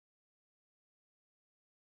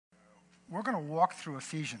we're going to walk through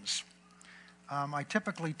Ephesians. I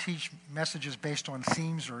typically teach messages based on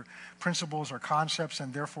themes or principles or concepts,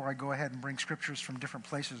 and therefore I go ahead and bring scriptures from different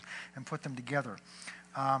places and put them together.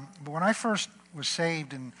 But when I first was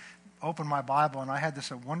saved and opened my Bible, and I had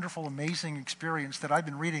this wonderful, amazing experience that I'd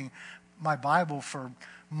been reading my Bible for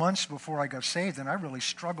months before I got saved, and I really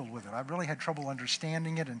struggled with it. I really had trouble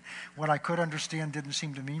understanding it, and what I could understand didn't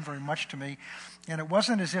seem to mean very much to me. And it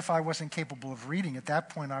wasn't as if I wasn't capable of reading. At that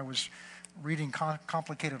point, I was reading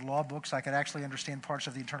complicated law books. I could actually understand parts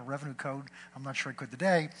of the Internal Revenue Code. I'm not sure I could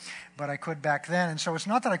today, but I could back then. And so it's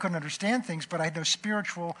not that I couldn't understand things, but there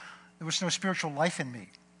was no spiritual life in me.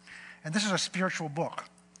 And this is a spiritual book.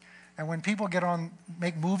 And when people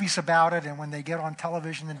make movies about it, and when they get on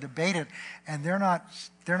television and debate it, and they're not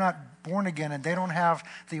born again, and they don't have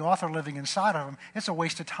the author living inside of them, it's a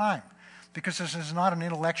waste of time. Because this is not an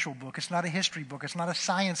intellectual book. It's not a history book. It's not a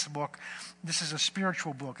science book. This is a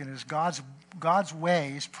spiritual book. And it is God's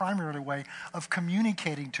way, his primary way of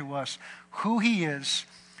communicating to us who he is,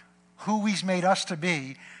 who he's made us to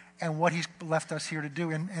be, and what he's left us here to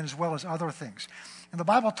do, and as well as other things. And the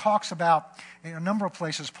Bible talks about, in a number of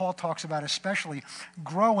places, Paul talks about especially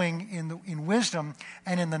growing in wisdom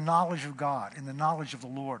and in the knowledge of God, in the knowledge of the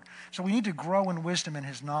Lord. So we need to grow in wisdom and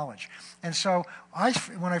his knowledge. And so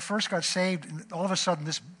when I first got saved, all of a sudden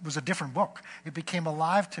this was a different book. It became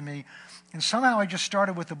alive to me. And somehow I just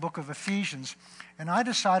started with the book of Ephesians, and I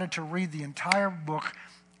decided to read the entire book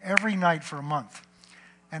every night for a month.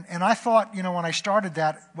 And I thought, when I started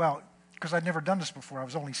that, because I'd never done this before. I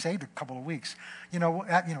was only saved a couple of weeks.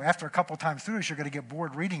 After a couple of times through this, you're going to get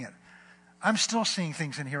bored reading it. I'm still seeing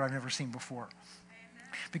things in here I've never seen before.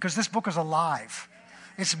 Because this book is alive.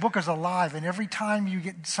 This book is alive, and every time you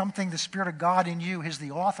get something, the Spirit of God in you,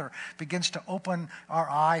 the author, begins to open our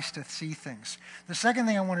eyes to see things. The second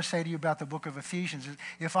thing I want to say to you about the book of Ephesians is,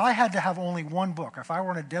 if I had to have only one book, if I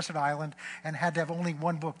were on a desert island and had to have only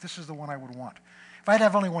one book, this is the one I would want. If I had to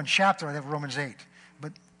have only one chapter, I'd have Romans 8.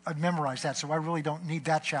 But I've memorized that, so I really don't need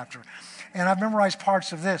that chapter. And I've memorized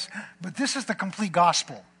parts of this. But this is the complete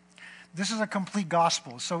gospel. This is a complete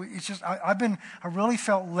gospel. So it's just, I really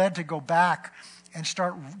felt led to go back and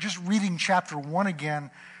start just reading chapter 1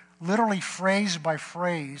 again, literally phrase by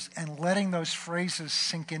phrase, and letting those phrases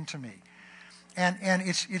sink into me. And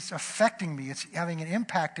it's affecting me. It's having an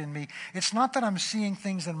impact in me. It's not that I'm seeing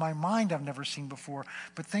things in my mind I've never seen before,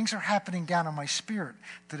 but things are happening down in my spirit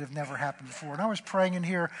that have never happened before. And I was praying in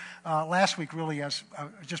here last week, really, as I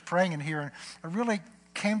was just praying in here, and it really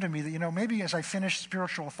came to me that, maybe as I finish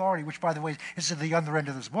Spiritual Authority, which, by the way, is at the other end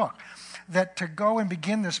of this book, that to go and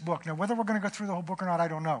begin this book. Now, whether we're going to go through the whole book or not, I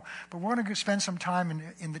don't know. But we're going to spend some time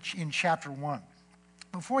in chapter 1.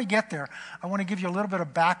 Before we get there, I want to give you a little bit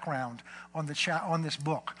of background on this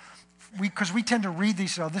book, because we tend to read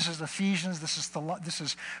these. So this is Ephesians, this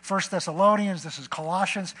is 1 Thessalonians, this is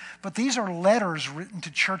Colossians, but these are letters written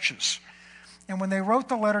to churches. And when they wrote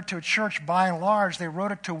the letter to a church, by and large, they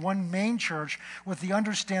wrote it to one main church with the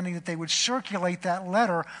understanding that they would circulate that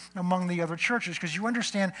letter among the other churches, because you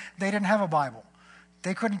understand they didn't have a Bible.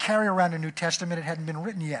 They couldn't carry around a New Testament. It hadn't been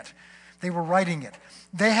written yet. They were writing it.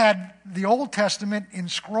 They had the Old Testament in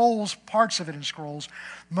scrolls, parts of it in scrolls.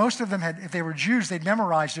 Most of them had, if they were Jews, they'd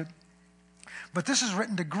memorized it. But this is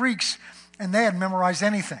written to Greeks, and they hadn't memorized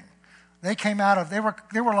anything. They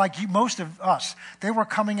were like most of us. They were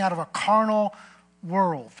coming out of a carnal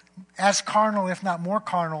world, as carnal, if not more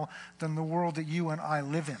carnal, than the world that you and I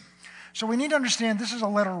live in. So we need to understand this is a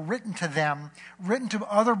letter written to them, written to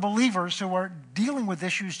other believers who are dealing with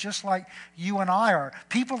issues just like you and I are.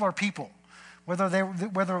 People are people.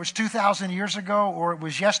 Whether it was 2,000 years ago or it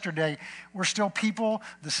was yesterday, we're still people.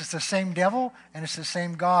 This is the same devil, and it's the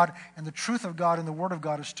same God, and the truth of God and the Word of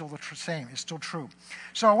God is still the same. It's still true.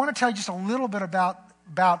 So I want to tell you just a little bit about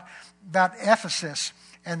Ephesus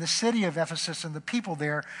and the city of Ephesus and the people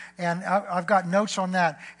there. And I've got notes on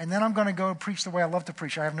that. And then I'm going to go preach the way I love to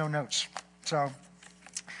preach. I have no notes. So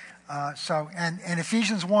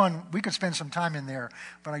Ephesians 1, we could spend some time in there,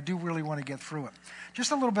 but I do really want to get through it.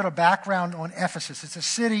 Just a little bit of background on Ephesus. It's a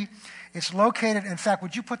city. It's located, in fact,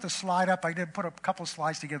 would you put the slide up? I did put a couple of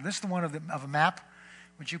slides together. This is the one of a map.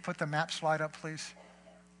 Would you put the map slide up, please?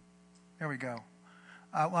 There we go.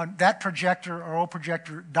 That projector, our old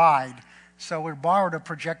projector, died. So we borrowed a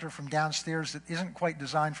projector from downstairs that isn't quite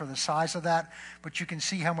designed for the size of that, but you can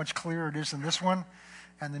see how much clearer it is than this one.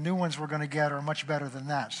 And the new ones we're going to get are much better than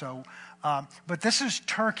that. So, but this is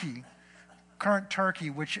Turkey, current Turkey,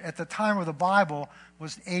 which at the time of the Bible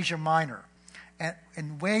was Asia Minor.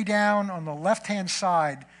 And way down on the left-hand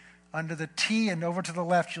side, under the T and over to the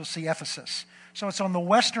left, you'll see Ephesus. So it's on the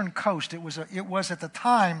western coast. It was at the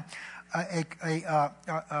time a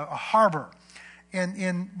harbor.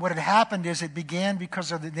 And what had happened is it began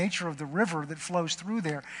because of the nature of the river that flows through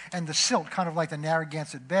there and the silt, kind of like the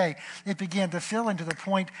Narragansett Bay. It began to fill into the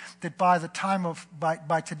point that by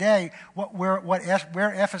today, where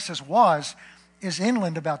Ephesus was is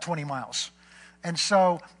inland about 20 miles. And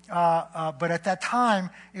so, but at that time,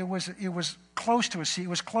 it was close to a sea. It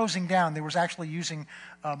was closing down. They was actually using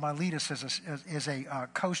Miletus as a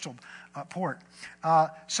coastal port.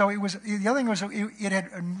 So it was. The other thing was it had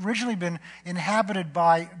originally been inhabited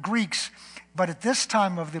by Greeks, but at this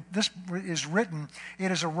time this is written,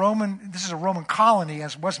 it is a Roman. This is a Roman colony,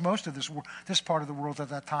 as was most of this part of the world at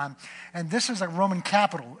that time. And this is a Roman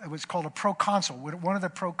capital. It was called a proconsul. One of the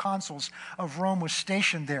proconsuls of Rome was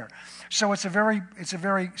stationed there. So it's a very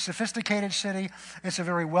sophisticated city. It's a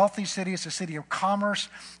very wealthy city. It's a city of commerce.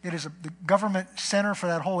 It is the government center for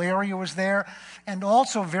that whole area was there. And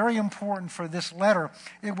also very important for this letter,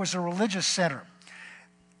 it was a religious center.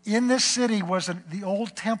 In this city was the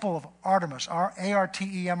old temple of Artemis,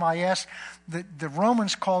 Artemis. The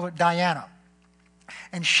Romans called it Diana.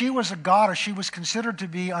 And she was a goddess. She was considered to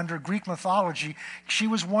be, under Greek mythology, she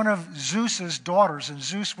was one of Zeus's daughters, and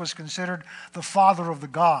Zeus was considered the father of the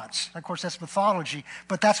gods. Of course, that's mythology,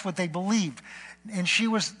 but that's what they believed. And she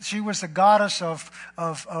was the goddess of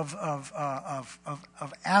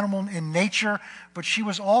animal in nature, but she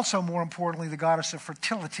was also, more importantly, the goddess of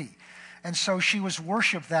fertility. And so she was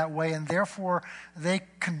worshipped that way, and therefore they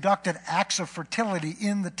conducted acts of fertility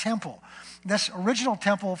in the temple. This original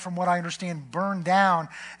temple, from what I understand, burned down,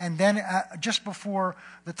 and then just before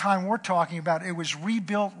the time we're talking about, it was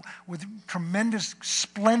rebuilt with tremendous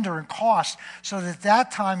splendor and cost, so that at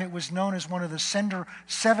that time it was known as one of the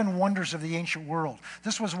seven wonders of the ancient world.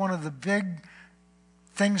 This was one of the big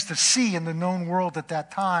things to see in the known world at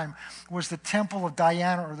that time, was the temple of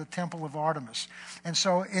Diana or the temple of Artemis. And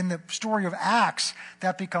so in the story of Acts,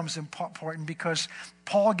 that becomes important because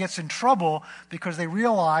Paul gets in trouble because they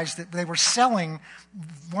realized that they were selling,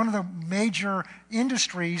 one of the major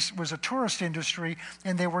industries was a tourist industry,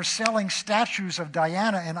 and they were selling statues of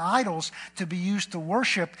Diana and idols to be used to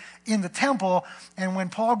worship in the temple. And when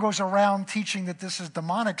Paul goes around teaching that this is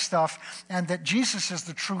demonic stuff and that Jesus is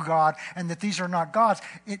the true God and that these are not gods,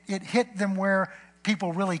 it hit them where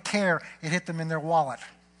people really care. It hit them in their wallet.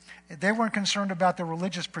 They weren't concerned about the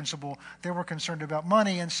religious principle. They were concerned about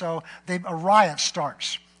money, and so a riot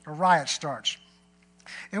starts.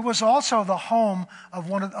 It was also the home of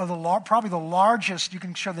probably the largest, you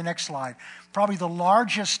can show the next slide, probably the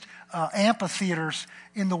largest amphitheaters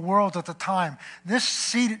in the world at the time. This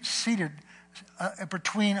seated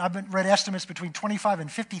I've read estimates between 25 and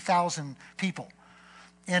 50,000 people.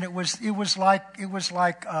 And it was like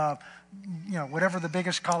whatever the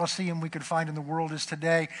biggest coliseum we could find in the world is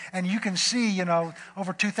today. And you can see,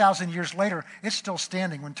 over 2,000 years later, it's still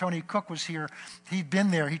standing. When Tony Cook was here, he'd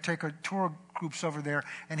been there. He'd take a tour groups over there,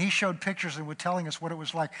 and he showed pictures and was telling us what it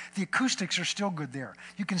was like. The acoustics are still good there.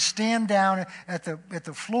 You can stand down at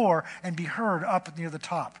the floor and be heard up near the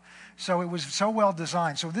top. So it was so well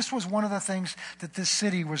designed. So this was one of the things that this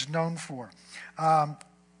city was known for.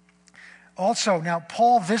 Also, now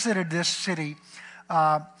Paul visited this city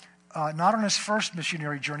not on his first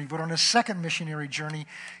missionary journey, but on his second missionary journey.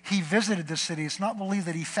 He visited the city. It's not believed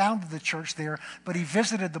that he founded the church there, but he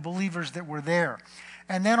visited the believers that were there.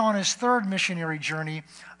 And then on his third missionary journey,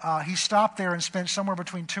 he stopped there and spent somewhere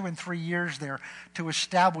between 2 and 3 years there to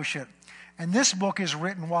establish it. And this book is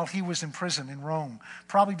written while he was in prison in Rome,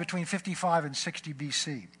 probably between 55 and 60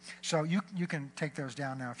 BC. So you can take those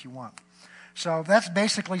down now if you want. So that's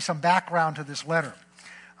basically some background to this letter.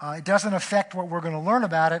 It doesn't affect what we're going to learn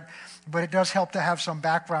about it, but it does help to have some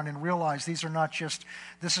background and realize this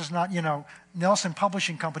is not, Nelson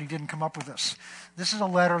Publishing Company didn't come up with this. This is a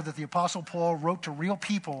letter that the Apostle Paul wrote to real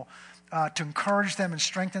people to encourage them and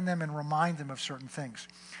strengthen them and remind them of certain things.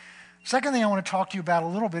 Second thing I want to talk to you about a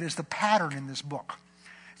little bit is the pattern in this book.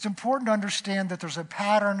 It's important to understand that there's a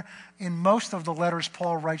pattern in most of the letters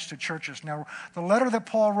Paul writes to churches. Now, the letter that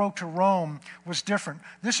Paul wrote to Rome was different.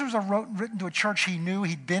 This was written to a church he knew,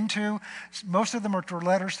 he'd been to. Most of them are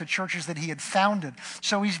letters to churches that he had founded.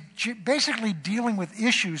 So he's basically dealing with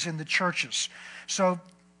issues in the churches. So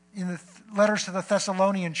in the letters to the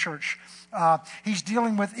Thessalonian church, He's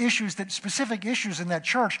dealing with specific issues in that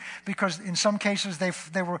church, because in some cases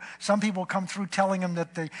some people come through telling him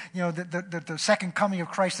that the second coming of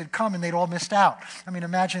Christ had come and they'd all missed out. I mean,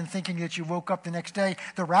 imagine thinking that you woke up the next day,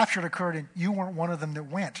 the rapture had occurred, and you weren't one of them that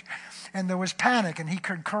went. And there was panic, and he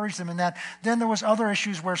encouraged them in that. Then there was other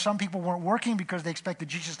issues where some people weren't working because they expected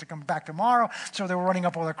Jesus to come back tomorrow, so they were running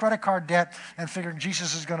up all their credit card debt and figuring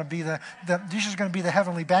Jesus is going to be the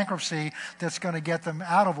heavenly bankruptcy that's going to get them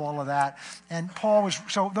out of all of that. And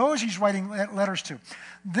those he's writing letters to.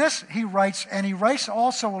 This he writes, and he writes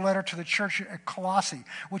also a letter to the church at Colossae,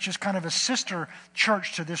 which is kind of a sister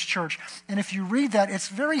church to this church. And if you read that, it's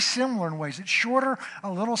very similar in ways. It's shorter,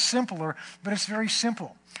 a little simpler, but it's very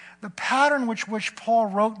simple. The pattern which Paul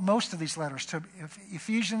wrote most of these letters, to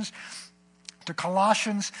Ephesians, to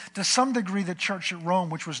Colossians, to some degree the church at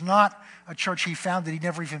Rome, which was not a church he founded. He'd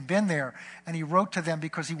never even been there. And he wrote to them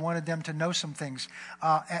because he wanted them to know some things.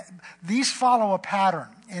 These follow a pattern.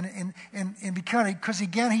 And because,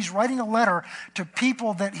 again, he's writing a letter to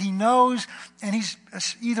people that he knows, and he's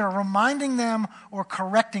either reminding them or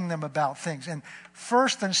correcting them about things. And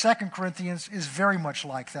 1st and 2nd Corinthians is very much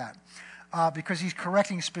like that, because he's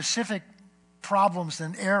correcting specific problems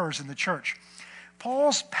and errors in the church.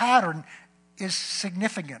 Paul's pattern is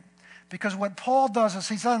significant, because what Paul does is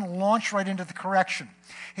he doesn't launch right into the correction.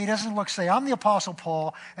 He doesn't say, I'm the Apostle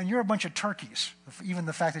Paul, and you're a bunch of turkeys. Even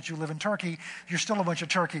the fact that you live in Turkey, you're still a bunch of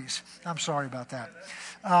turkeys. I'm sorry about that.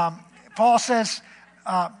 Paul says,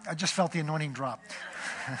 I just felt the anointing drop.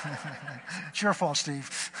 It's your fault,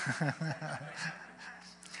 Steve.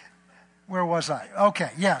 Where was I?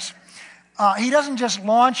 Okay, yes. He doesn't just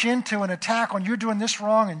launch into an attack on you're doing this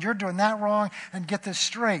wrong and you're doing that wrong and get this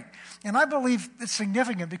straight. And I believe it's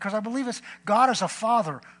significant, because I believe it's God as a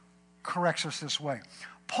father corrects us this way.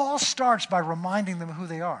 Paul starts by reminding them who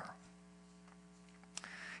they are.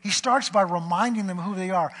 He starts by reminding them who they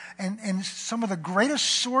are. And some of the greatest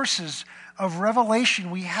sources of revelation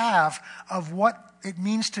we have of what it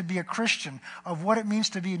means to be a Christian, of what it means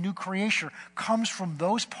to be a new creation, comes from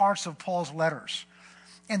those parts of Paul's letters.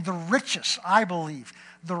 And the richest, I believe,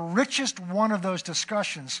 the richest one of those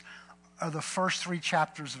discussions are the first 3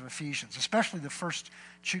 chapters of Ephesians, especially the first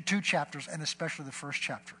 2 chapters, and especially the first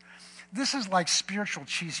chapter. This is like spiritual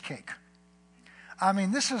cheesecake. I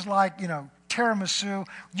mean, this is like, tiramisu.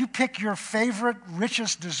 You pick your favorite,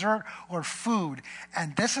 richest dessert or food,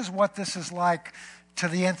 and this is what this is like to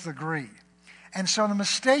the nth degree. And so the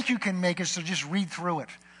mistake you can make is to just read through it.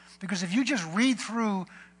 Because if you just read through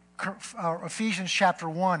Ephesians chapter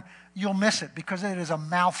 1, you'll miss it, because it is a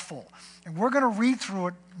mouthful. And we're going to read through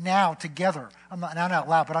it now together. I'm not out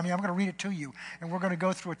loud, but I'm going to read it to you, and we're going to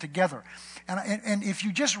go through it together. And if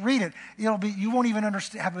you just read it, you won't even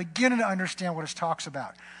begin to understand what it talks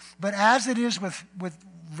about. But as it is with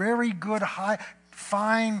very good,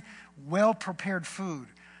 fine, well-prepared food,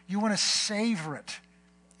 you want to savor it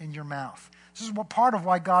in your mouth. This is part of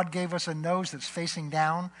why God gave us a nose that's facing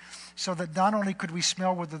down, so that not only could we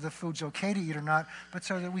smell whether the food's okay to eat or not, but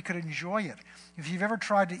so that we could enjoy it. If you've ever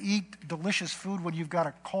tried to eat delicious food when you've got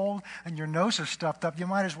a cold and your nose is stuffed up, you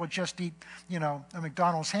might as well just eat, a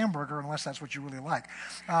McDonald's hamburger, unless that's what you really like,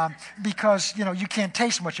 because you can't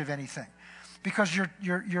taste much of anything. Because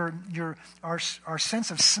our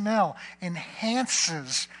sense of smell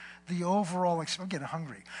enhances the overall. I'm getting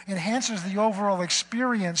hungry. Enhances the overall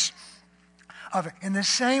experience of it. In the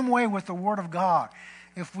same way with the Word of God,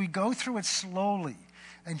 if we go through it slowly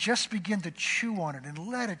and just begin to chew on it and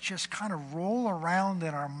let it just kind of roll around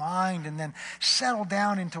in our mind and then settle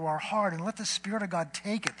down into our heart, and let the Spirit of God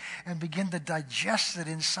take it and begin to digest it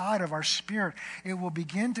inside of our spirit, it will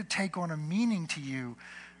begin to take on a meaning to you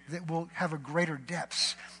that will have a greater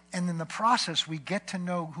depth. And in the process, we get to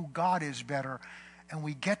know who God is better, and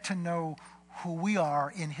we get to know who we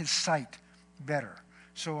are in His sight better.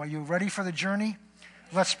 So are you ready for the journey?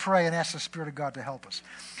 Let's pray and ask the Spirit of God to help us.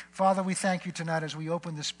 Father, we thank you tonight as we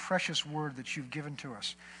open this precious word that you've given to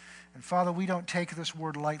us. And Father, we don't take this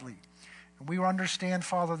word lightly. And we understand,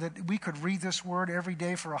 Father, that we could read this word every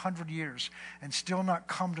day for 100 years and still not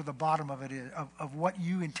come to the bottom of it, of what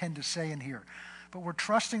you intend to say in here. But we're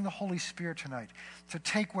trusting the Holy Spirit tonight to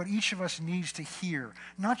take what each of us needs to hear,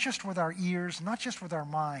 not just with our ears, not just with our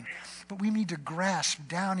mind, but we need to grasp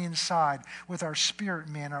down inside with our spirit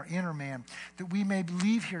man, our inner man, that we may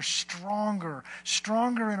leave here stronger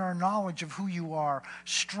in our knowledge of who you are,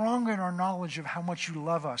 stronger in our knowledge of how much you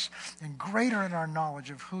love us, and greater in our knowledge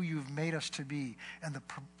of who you've made us to be and the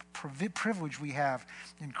privilege we have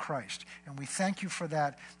in Christ. And we thank you for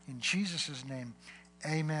that in Jesus' name.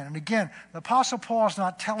 Amen. And again, the Apostle Paul is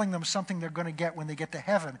not telling them something they're going to get when they get to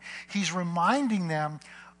heaven. He's reminding them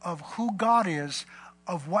of who God is,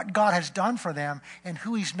 of what God has done for them, and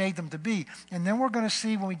who he's made them to be. And then we're going to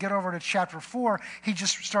see when we get over to chapter 4, he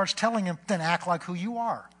just starts telling them, then act like who you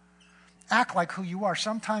are. Act like who you are.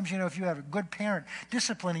 Sometimes, if you have a good parent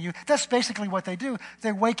disciplining you, that's basically what they do.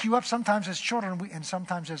 They wake you up sometimes as children, and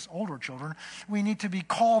sometimes as older children. We need to be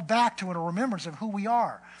called back to a remembrance of who we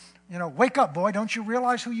are. Wake up, boy. Don't you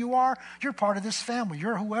realize who you are? You're part of this family.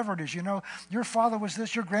 You're whoever it is. Your father was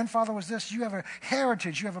this. Your grandfather was this. You have a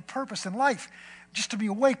heritage. You have a purpose in life. Just to be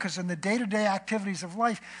awake, because in the day-to-day activities of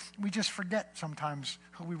life, we just forget sometimes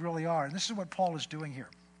who we really are. And this is what Paul is doing here.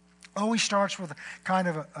 He starts with kind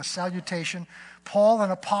of a salutation. Paul, an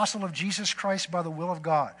apostle of Jesus Christ by the will of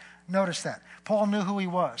God. Notice that. Paul knew who he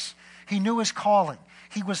was. He knew his calling.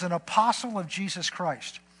 He was an apostle of Jesus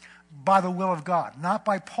Christ by the will of God. Not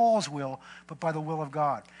by Paul's will, but by the will of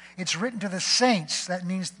God. It's written to the saints. That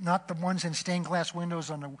means not the ones in stained glass windows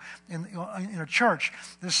in a church.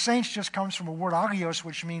 The saints just comes from a word agios,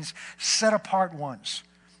 which means set apart ones.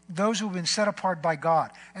 Those who have been set apart by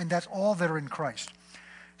God. And that's all that are in Christ.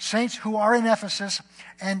 Saints who are in Ephesus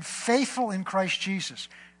and faithful in Christ Jesus,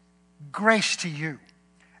 grace to you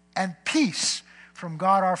and peace from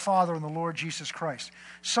God our Father and the Lord Jesus Christ.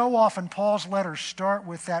 So often Paul's letters start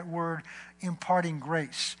with that word imparting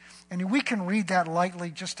grace. And we can read that lightly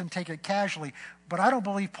just and take it casually, but I don't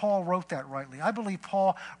believe Paul wrote that rightly. I believe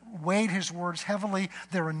Paul weighed his words heavily.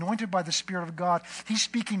 They're anointed by the Spirit of God. He's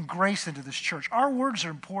speaking grace into this church. Our words are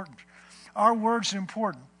important. Our words are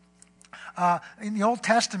important. In the Old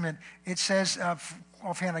Testament, it says,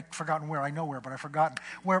 offhand I've forgotten where, I know where, but I've forgotten,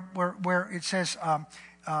 where it says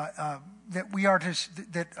that we are to,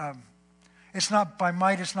 it's not by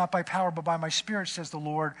might, it's not by power, but by my Spirit, says the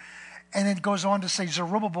Lord. And it goes on to say,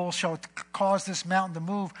 Zerubbabel shall cause this mountain to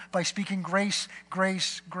move by speaking grace,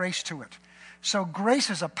 grace, grace to it. So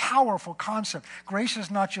grace is a powerful concept. Grace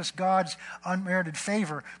is not just God's unmerited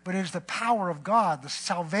favor, but it is the power of God. The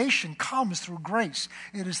salvation comes through grace.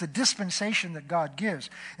 It is the dispensation that God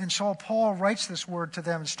gives. And so Paul writes this word to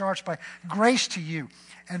them and starts by grace to you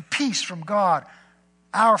and peace from God,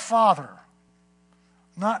 our Father.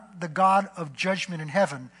 Not the God of judgment in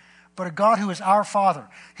heaven, but a God who is our Father.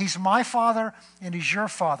 He's my Father and He's your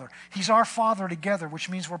Father. He's our Father together,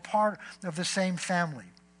 which means we're part of the same family.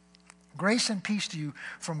 Grace and peace to you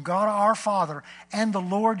from God our Father and the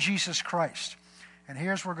Lord Jesus Christ. And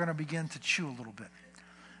here's where we're going to begin to chew a little bit.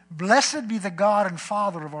 Blessed be the God and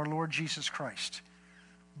Father of our Lord Jesus Christ.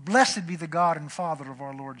 Blessed be the God and Father of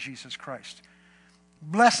our Lord Jesus Christ.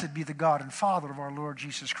 Blessed be the God and Father of our Lord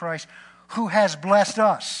Jesus Christ, who has blessed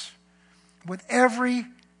us with every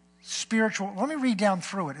spiritual. Let me read down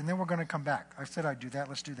through it, and then we're going to come back. I said I'd do that.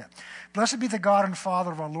 Let's do that. Blessed be the God and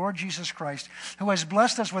Father of our Lord Jesus Christ, who has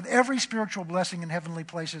blessed us with every spiritual blessing in heavenly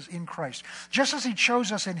places in Christ, just as He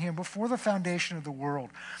chose us in Him before the foundation of the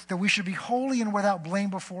world, that we should be holy and without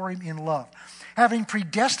blame before Him in love, having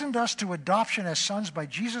predestined us to adoption as sons by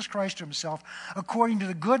Jesus Christ to Himself, according to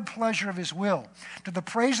the good pleasure of His will, to the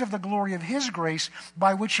praise of the glory of His grace,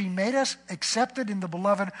 by which He made us accepted in the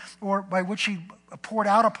Beloved, or by which He poured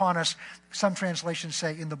out upon us, some translations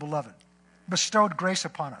say, in the Beloved, bestowed grace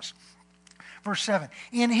upon us. Verse 7,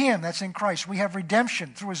 in Him, that's in Christ, we have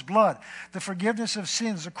redemption through His blood, the forgiveness of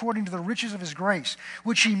sins according to the riches of His grace,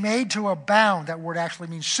 which He made to abound, that word actually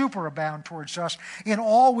means superabound towards us, in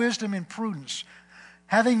all wisdom and prudence,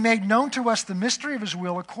 having made known to us the mystery of His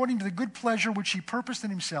will, according to the good pleasure which He purposed in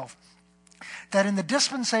Himself, that in the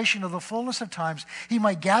dispensation of the fullness of times He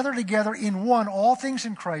might gather together in one all things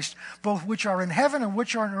in Christ, both which are in heaven and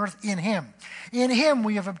which are on earth in Him. In Him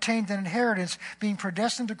we have obtained an inheritance, being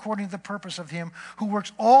predestined according to the purpose of Him who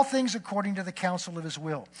works all things according to the counsel of His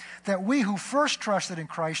will, that we who first trusted in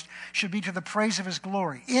Christ should be to the praise of His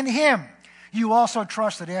glory. In Him you also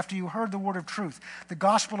trusted after you heard the word of truth, the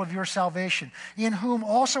gospel of your salvation, in whom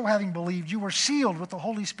also having believed you were sealed with the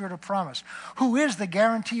Holy Spirit of promise, who is the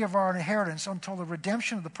guarantee of our inheritance until the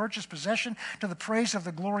redemption of the purchased possession to the praise of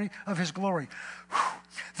the glory of His glory.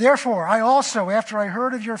 Therefore, I also, after I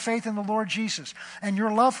heard of your faith in the Lord Jesus and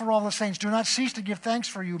your love for all the saints, do not cease to give thanks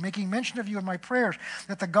for you, making mention of you in my prayers,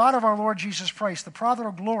 that the God of our Lord Jesus Christ, the Father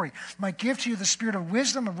of glory, might give to you the spirit of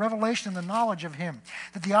wisdom and revelation and the knowledge of Him,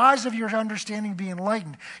 that the eyes of your understanding be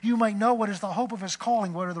enlightened, you might know what is the hope of His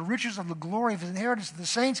calling, what are the riches of the glory of His inheritance of the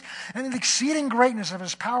saints, and the exceeding greatness of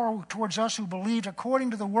His power towards us who believed,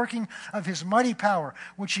 according to the working of His mighty power,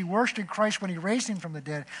 which He worked in Christ when He raised Him from the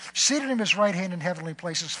dead, seated Him at His right hand in heavenly places,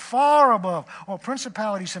 places, far above all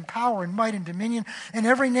principalities and power and might and dominion, and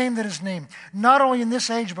every name that is named, not only in this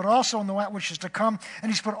age, but also in the one which is to come.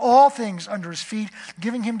 And he's put all things under his feet,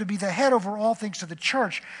 giving him to be the head over all things to the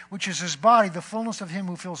church, which is his body, the fullness of him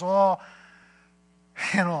who fills all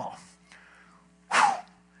in all. Whew.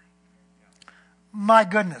 My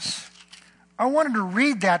goodness. I wanted to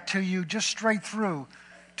read that to you just straight through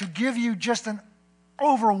to give you just an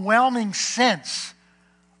overwhelming sense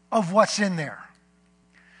of what's in there.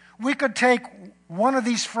 We could take one of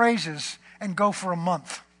these phrases and go for a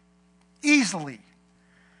month, easily.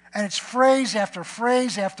 And it's phrase after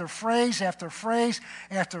phrase after phrase after phrase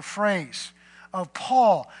after phrase of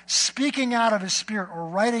Paul speaking out of his spirit or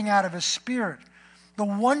writing out of his spirit the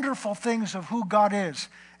wonderful things of who God is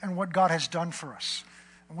and what God has done for us.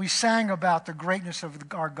 We sang about the greatness of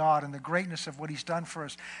our God and the greatness of what he's done for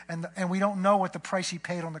us. And we don't know what the price he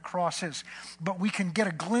paid on the cross is. But we can get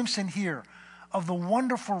a glimpse in here of the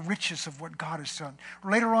wonderful riches of what God has done.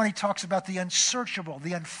 Later on, he talks about the unsearchable,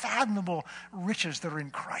 the unfathomable riches that are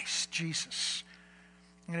in Christ Jesus.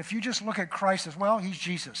 And if you just look at Christ as, well, he's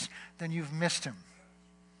Jesus, then you've missed him.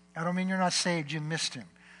 I don't mean you're not saved, you missed him.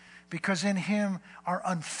 Because in him are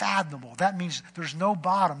unfathomable. That means there's no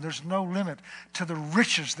bottom, there's no limit to the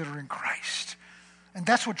riches that are in Christ. And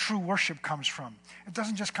that's what true worship comes from. It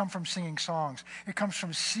doesn't just come from singing songs. It comes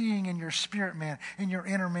from seeing in your spirit man, in your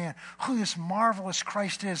inner man, who this marvelous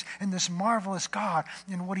Christ is and this marvelous God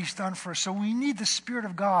and what he's done for us. So we need the Spirit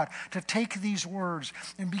of God to take these words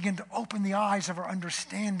and begin to open the eyes of our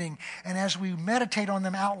understanding. And as we meditate on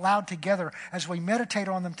them out loud together, as we meditate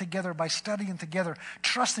on them together by studying together,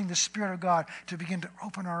 trusting the Spirit of God to begin to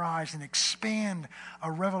open our eyes and expand a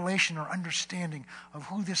revelation or understanding of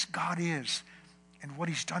who this God is and what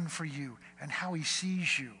he's done for you, and how he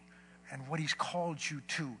sees you, and what he's called you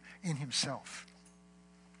to in himself.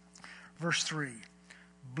 Verse 3,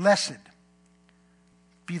 blessed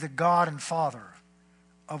be the God and Father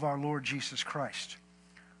of our Lord Jesus Christ,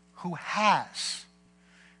 who has,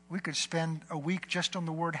 we could spend a week just on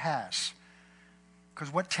the word has,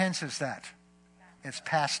 because what tense is that? It's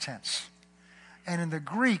past tense. And in the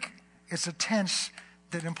Greek, it's a tense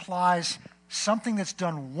that implies something that's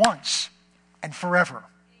done once and forever,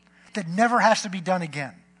 that never has to be done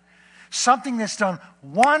again. Something that's done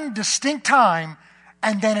one distinct time,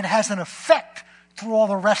 and then it has an effect through all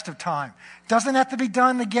the rest of time. Doesn't have to be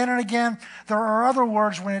done again and again. There are other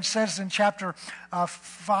words when it says in chapter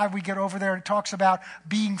 5, we get over there, it talks about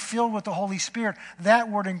being filled with the Holy Spirit.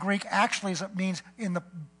 That word in Greek actually means in the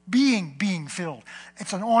being filled.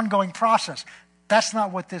 It's an ongoing process. That's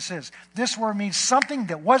not what this is. This word means something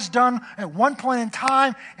that was done at one point in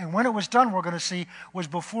time, and when it was done, we're going to see, was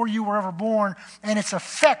before you were ever born, and its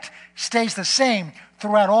effect stays the same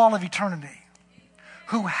throughout all of eternity.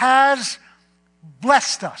 Who has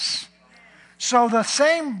blessed us. So the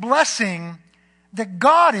same blessing that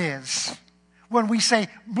God is, when we say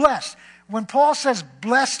blessed, when Paul says,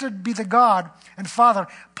 blessed be the God and Father,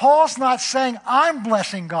 Paul's not saying, I'm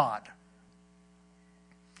blessing God.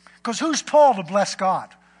 Because who's Paul to bless God?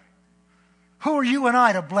 Who are you and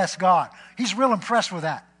I to bless God? He's real impressed with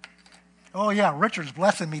that. Oh yeah, Richard's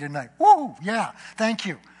blessing me tonight. Woo, yeah, thank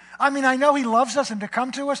you. I mean, I know he loves us and to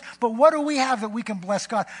come to us, but what do we have that we can bless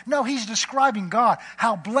God? No, he's describing God,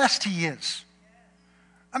 how blessed he is.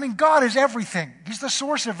 I mean, God is everything. He's the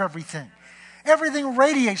source of everything. Everything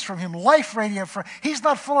radiates from him. Life radiates from him. He's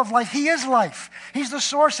not full of life. He is life. He's the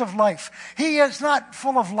source of life. He is not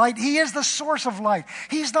full of light. He is the source of light.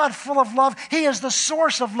 He's not full of love. He is the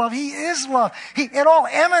source of love. He is love. It all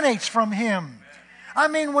emanates from him. I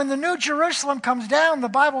mean, when the New Jerusalem comes down, the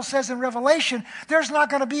Bible says in Revelation, there's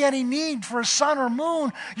not going to be any need for a sun or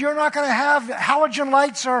moon. You're not going to have halogen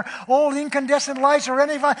lights or old incandescent lights or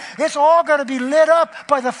anything. It's all going to be lit up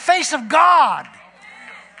by the face of God.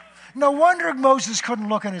 No wonder Moses couldn't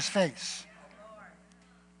look in his face.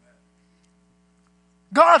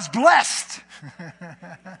 God's blessed.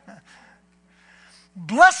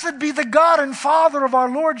 Blessed be the God and Father of our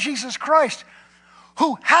Lord Jesus Christ,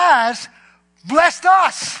 who has blessed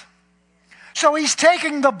us. So he's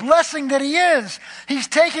taking the blessing that he is. He's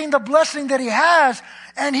taking the blessing that he has,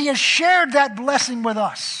 and he has shared that blessing with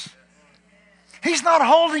us. He's not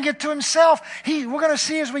holding it to himself. We're going to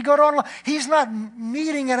see as we go on. He's not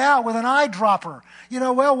meeting it out with an eyedropper.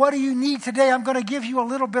 Well, what do you need today? I'm going to give you a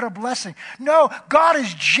little bit of blessing. No, God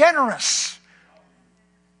is generous.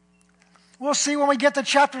 We'll see when we get to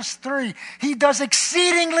chapter 3. He does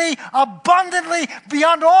exceedingly, abundantly,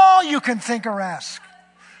 beyond all you can think or ask.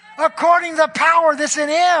 According to the power that's in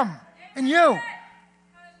him, in you.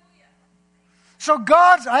 So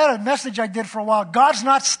I had a message I did for a while. God's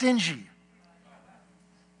not stingy.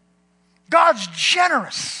 God's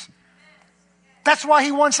generous. That's why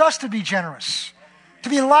he wants us to be generous, to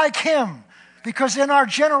be like him, because in our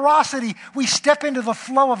generosity, we step into the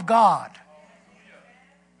flow of God.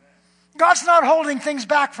 God's not holding things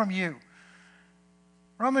back from you.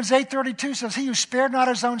 Romans 8:32 says, he who spared not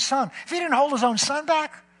his own son. If he didn't hold his own son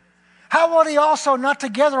back, how will he also not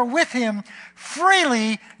together with him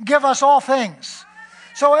freely give us all things?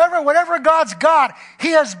 So whatever God's got, he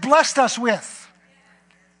has blessed us with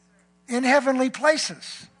in heavenly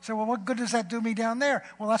places. So, well, what good does that do me down there?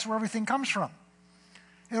 Well, that's where everything comes from.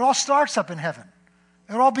 It all starts up in heaven.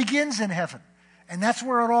 It all begins in heaven. And that's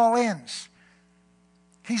where it all ends.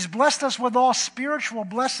 He's blessed us with all spiritual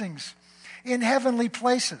blessings in heavenly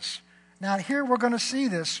places. Now, here we're going to see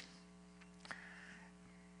this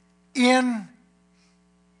in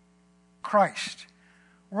Christ.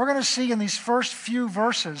 We're going to see in these first few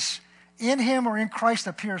verses, in him or in Christ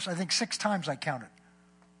appears, I think 6 times I counted.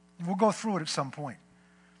 We'll go through it at some point.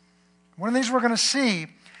 One of the things we're going to see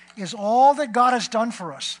is all that God has done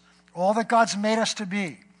for us, all that God's made us to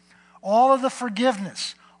be, all of the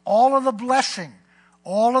forgiveness, all of the blessing,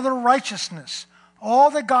 all of the righteousness,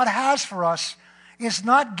 all that God has for us is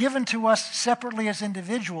not given to us separately as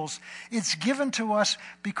individuals. It's given to us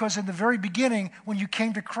because in the very beginning, when you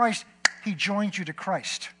came to Christ, he joined you to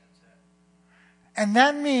Christ. And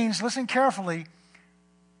that means, listen carefully,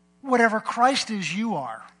 whatever Christ is, you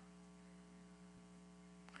are.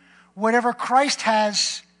 Whatever Christ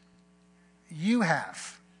has, you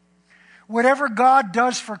have. Whatever God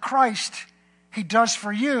does for Christ, he does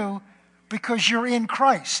for you because you're in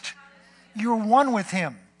Christ. You're one with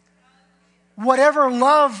him. Whatever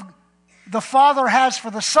love the Father has for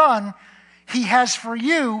the Son, he has for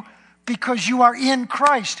you because you are in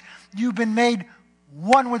Christ. You've been made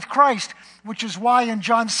one with Christ, which is why in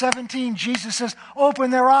John 17, Jesus says, open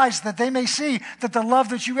their eyes that they may see that the love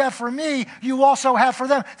that you have for me, you also have for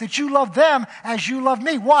them, that you love them as you love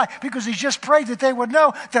me. Why? Because he's just prayed that they would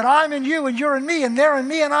know that I'm in you and you're in me and they're in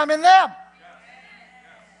me and I'm in them.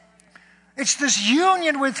 It's this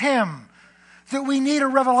union with him that we need a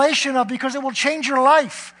revelation of because it will change your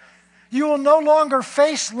life. You will no longer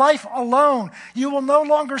face life alone. You will no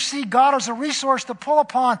longer see God as a resource to pull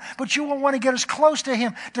upon, but you will want to get as close to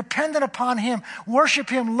him, dependent upon him, worship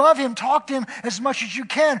him, love him, talk to him as much as you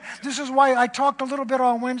can. This is why I talked a little bit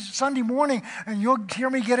on Sunday morning, and you'll hear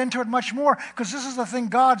me get into it much more, because this is the thing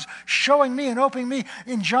God's showing me and opening me.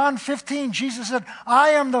 In John 15, Jesus said, I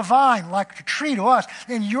am the vine, like a tree to us,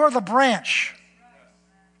 and you're the branch.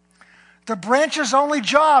 The branch's only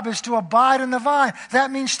job is to abide in the vine.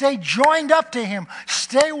 That means stay joined up to him.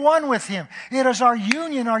 Stay one with him. It is our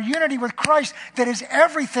union, our unity with Christ that is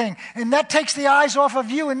everything. And that takes the eyes off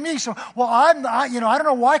of you and me. So, well, I don't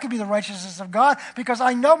know why I could be the righteousness of God because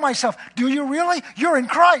I know myself. Do you really? You're in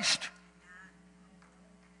Christ.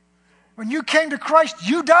 When you came to Christ,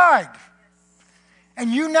 you died.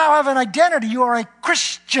 And you now have an identity. You are a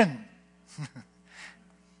Christian.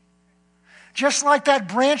 Just like that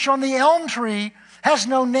branch on the elm tree has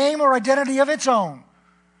no name or identity of its own.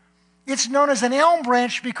 It's known as an elm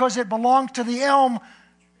branch because it belongs to the elm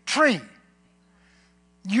tree.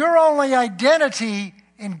 Your only identity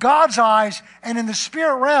in God's eyes and in the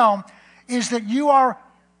spirit realm is that you are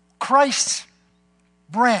Christ's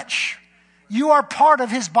branch. You are part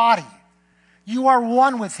of his body. You are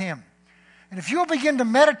one with him. And if you'll begin to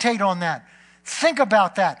meditate on that, think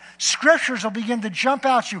about that, scriptures will begin to jump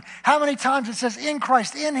out at you. How many times it says in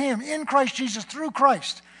Christ, in him, in Christ Jesus, through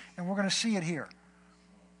Christ. And we're going to see it here.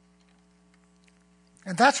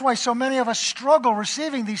 And that's why so many of us struggle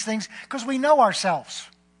receiving these things, because we know ourselves.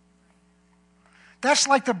 That's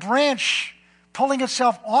like the branch pulling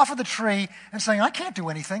itself off of the tree and saying, I can't do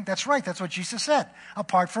anything. That's right. That's what Jesus said.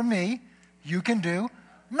 Apart from me, you can do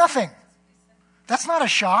nothing. That's not a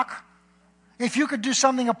shock. If you could do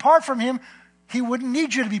something apart from him, he wouldn't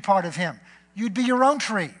need you to be part of him. You'd be your own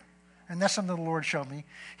tree. And that's something the Lord showed me.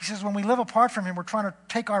 He says when we live apart from him, we're trying to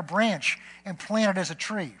take our branch and plant it as a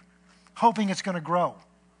tree, hoping it's going to grow.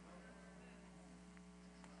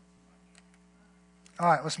 All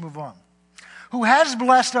right, let's move on. Who has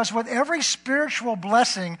blessed us with every spiritual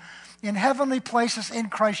blessing in heavenly places in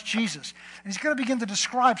Christ Jesus. And he's going to begin to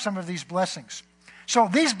describe some of these blessings. So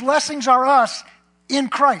these blessings are us in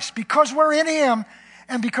Christ. Because we're in him,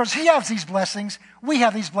 and because he has these blessings, we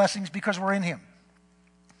have these blessings because we're in him.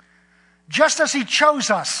 Just as he chose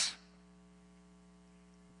us.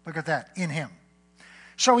 Look at that, in him.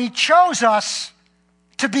 So he chose us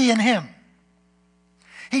to be in him.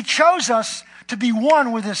 He chose us to be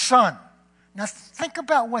one with his Son. Now think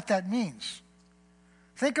about what that means.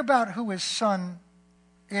 Think about who his Son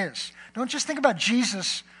is. Don't just think about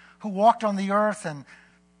Jesus, who walked on the earth and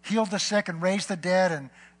healed the sick and raised the dead and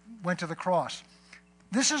went to the cross.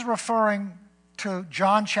 This is referring to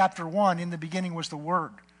John chapter 1. In the beginning was the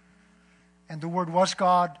Word. And the Word was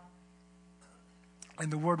God.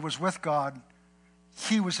 And the Word was with God.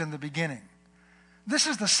 He was in the beginning. This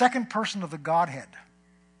is the second person of the Godhead.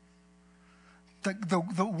 The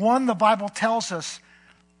one the Bible tells us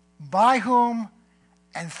by whom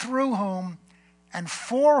and through whom and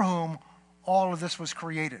for whom all of this was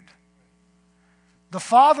created. The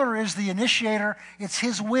Father is the initiator. It's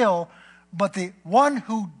His will. But the one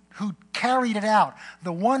who carried it out,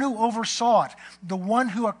 the one who oversaw it, the one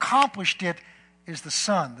who accomplished it is the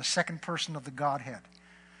Son, the second person of the Godhead.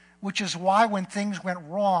 Which is why when things went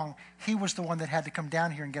wrong, He was the one that had to come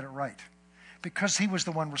down here and get it right. Because He was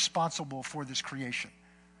the one responsible for this creation.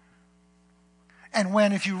 And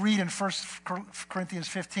when, if you read in 1 Corinthians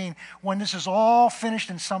 15, when this is all finished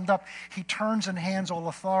and summed up, He turns and hands all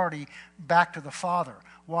authority back to the Father.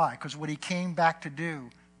 Why? Because what He came back to do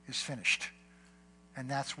is finished. And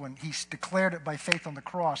that's when He's declared it by faith on the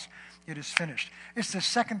cross, it is finished. It's the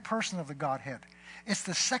second person of the Godhead. It's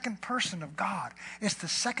the second person of God. It's the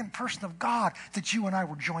second person of God that you and I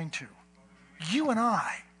were joined to. You and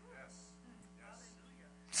I.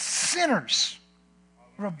 Sinners.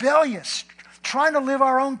 Rebellious. Trying to live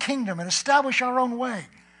our own kingdom and establish our own way.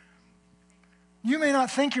 You may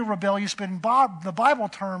not think you're rebellious, but in the Bible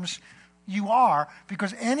terms, you are,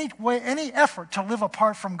 because any effort to live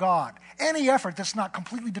apart from God, any effort that's not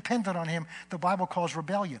completely dependent on Him, the Bible calls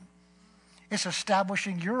rebellion. It's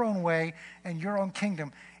establishing your own way and your own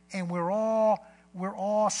kingdom, and we're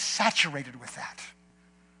all saturated with that.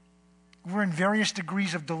 We're in various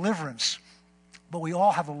degrees of deliverance, but we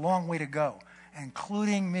all have a long way to go,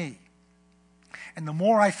 including me. And the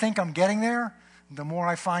more I think I'm getting there, the more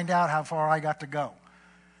I find out how far I got to go.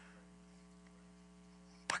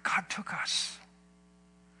 But God took us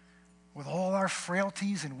with all our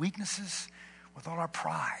frailties and weaknesses, with all our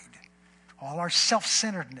pride, all our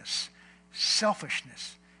self-centeredness,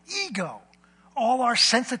 selfishness, ego, all our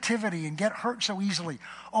sensitivity and get hurt so easily,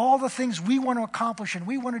 all the things we want to accomplish and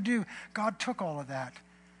we want to do. God took all of that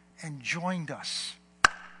and joined us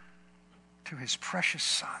to His precious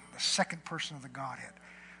Son, the second person of the Godhead.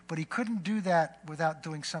 But He couldn't do that without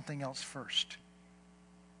doing something else first.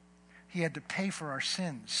 He had to pay for our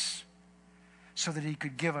sins so that He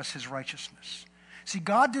could give us His righteousness. See,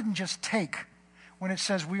 God didn't just take, when it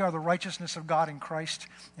says we are the righteousness of God in Christ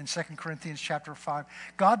in 2 Corinthians chapter 5,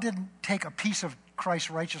 God didn't take a piece of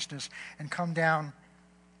Christ's righteousness and come down,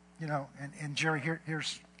 and Jerry,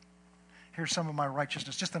 here's some of my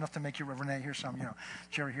righteousness, just enough to make you, Renee, here's some,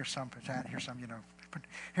 Jerry, here's some, Pat, here's some,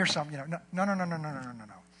 here's some, no.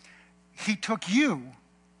 He took you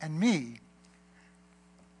and me,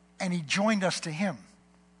 and He joined us to Him.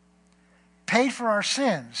 Paid for our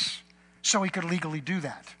sins so He could legally do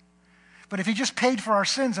that. But if He just paid for our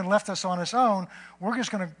sins and left us on His own, we're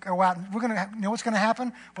just going to go out and you know what's going to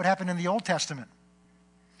happen? What happened in the Old Testament?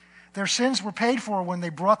 Their sins were paid for when they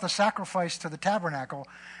brought the sacrifice to the tabernacle,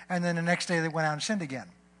 and then the next day they went out and sinned again.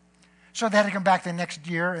 So they had to come back the next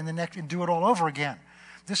year and do it all over again.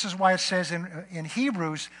 This is why it says in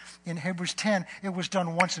Hebrews 10, it was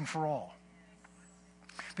done once and for all.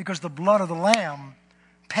 Because the blood of the Lamb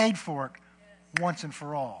paid for it once and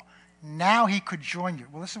for all. Now He could join you.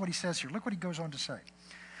 Well, this is what He says here. Look what He goes on to say.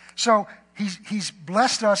 So He's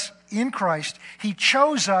blessed us in Christ. He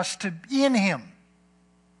chose us in Him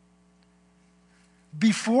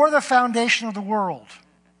before the foundation of the world.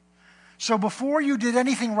 So before you did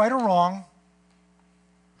anything right or wrong,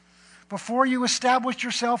 before you established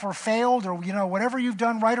yourself or failed or whatever you've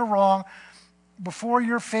done right or wrong, before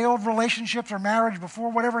your failed relationships or marriage,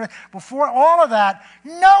 before all of that,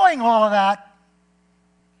 knowing all of that,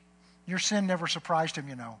 your sin never surprised Him,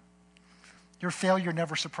 Your failure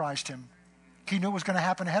never surprised Him. He knew it was going to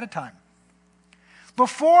happen ahead of time.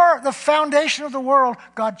 Before the foundation of the world,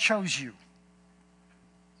 God chose you.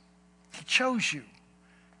 He chose you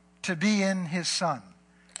to be in His Son,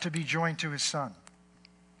 to be joined to His Son.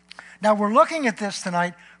 Now, we're looking at this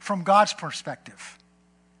tonight from God's perspective.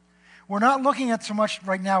 We're not looking at so much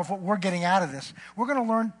right now of what we're getting out of this. We're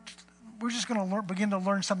just going to begin to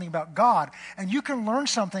learn something about God. And you can learn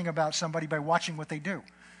something about somebody by watching what they do.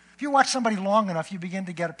 If you watch somebody long enough, you begin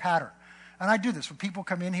to get a pattern. And I do this when people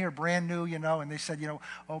come in here brand new, and they said,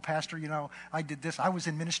 oh, Pastor, I did this. I was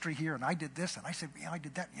in ministry here, and I did this. And I said, I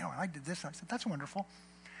did that, and I did this. And I said, that's wonderful.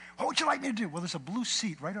 What would you like me to do? Well, there's a blue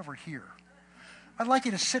seat right over here. I'd like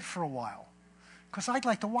you to sit for a while because I'd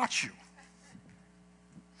like to watch you.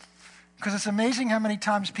 Because it's amazing how many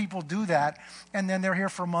times people do that, and then they're here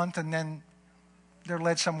for a month, and then they're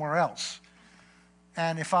led somewhere else.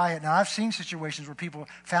 And now I've seen situations where people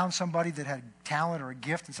found somebody that had talent or a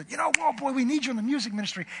gift and said, oh boy, we need you in the music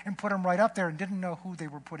ministry, and put them right up there and didn't know who they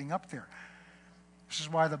were putting up there. This is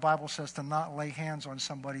why the Bible says to not lay hands on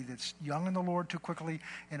somebody that's young in the Lord too quickly,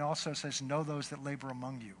 and also says, know those that labor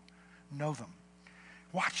among you. Know them.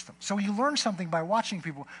 Watch them. So you learn something by watching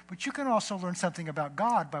people, but you can also learn something about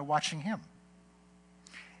God by watching him.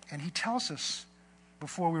 And he tells us,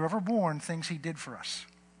 before we were ever born, things he did for us.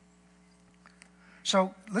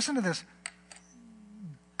 So listen to this.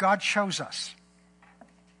 God chose us.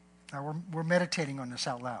 Now we're meditating on this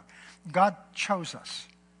out loud. God chose us.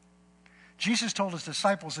 Jesus told his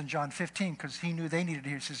disciples in John 15, because he knew they needed to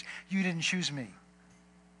hear, he says, you didn't choose me.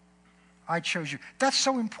 I chose you. That's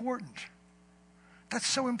so important. That's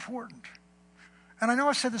so important. And I know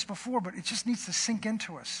I've said this before, but it just needs to sink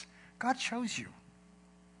into us. God chose you.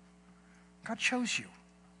 God chose you.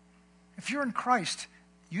 If you're in Christ,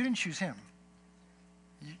 you didn't choose him.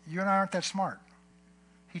 You and I aren't that smart.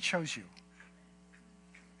 He chose you.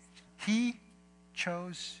 He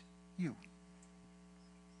chose you.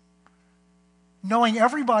 Knowing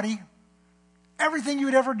everybody, everything you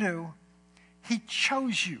would ever do, he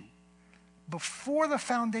chose you before the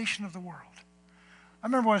foundation of the world. I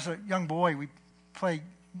remember when I was a young boy, we played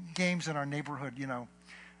games in our neighborhood,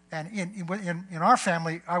 and in our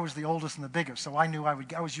family, I was the oldest and the biggest, so I knew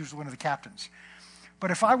I was usually one of the captains. But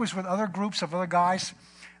if I was with other groups of other guys,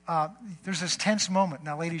 there's this tense moment.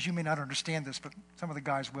 Now, ladies, you may not understand this, but some of the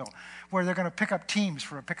guys will, where they're going to pick up teams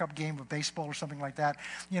for a pickup game of baseball or something like that,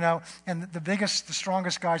 and the biggest, the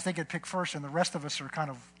strongest guys, they get picked first, and the rest of us are kind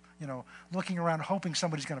of, looking around hoping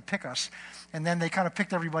somebody's going to pick us. And then they kind of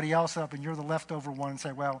picked everybody else up, and you're the leftover one and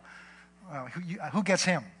say, well, who gets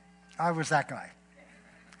him? I was that guy.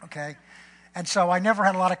 Okay? And so I never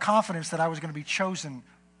had a lot of confidence that I was going to be chosen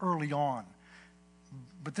early on.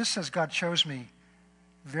 But this says God chose me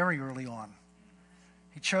very early on.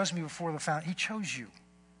 He chose me before the foundation. He chose you.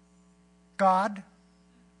 God,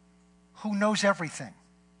 who knows everything.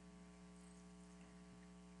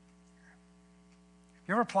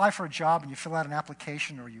 You ever apply for a job and you fill out an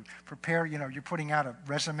application, or you prepare, you're putting out a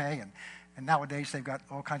resume, and nowadays they've got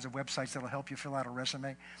all kinds of websites that will help you fill out a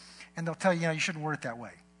resume, and they'll tell you, you shouldn't word it that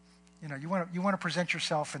way. You want to present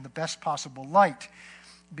yourself in the best possible light,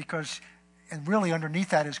 because, and really underneath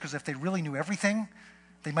that is because if they really knew everything,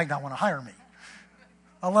 they might not want to hire me.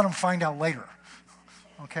 I'll let them find out later.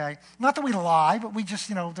 Okay? Not that we lie, but we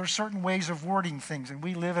just, there's certain ways of wording things, and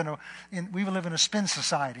we live in a spin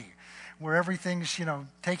society where everything's,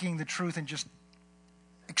 taking the truth and just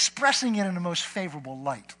expressing it in the most favorable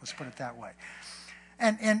light. Let's put it that way.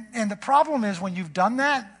 And the problem is when you've done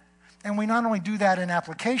that, and we not only do that in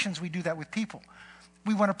applications, we do that with people.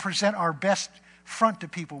 We want to present our best front to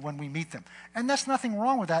people when we meet them. And there's nothing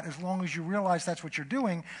wrong with that as long as you realize that's what you're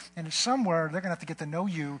doing, and it's somewhere they're going to have to get to know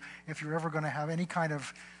you if you're ever going to have any kind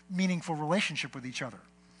of meaningful relationship with each other.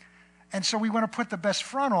 And so we want to put the best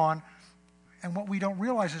front on, and what we don't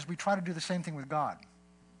realize is we try to do the same thing with God.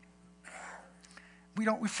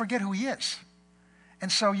 We forget who he is.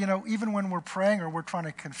 And so, even when we're praying or we're trying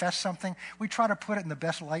to confess something, we try to put it in the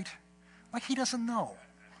best light, like he doesn't know.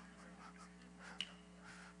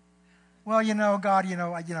 Well, God,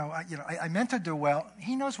 I meant to do well.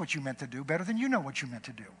 He knows what you meant to do better than you know what you meant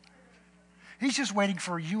to do. He's just waiting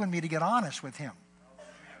for you and me to get honest with him.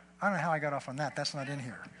 I don't know how I got off on that. That's not in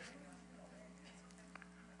here.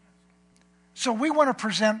 So we want to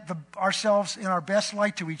present ourselves in our best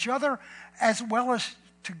light to each other as well as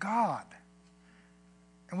to God.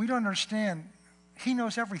 And we don't understand, he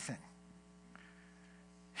knows everything.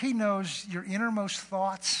 He knows your innermost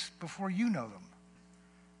thoughts before you know them.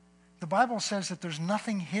 The Bible says that there's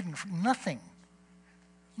nothing hidden, nothing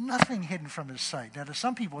hidden from his sight. Now, to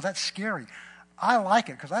some people, that's scary. I like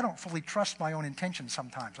it because I don't fully trust my own intentions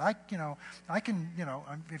sometimes.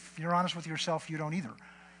 If you're honest with yourself, you don't either.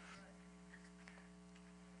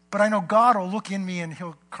 But I know God will look in me and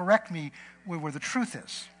he'll correct me where the truth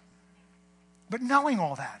is. But knowing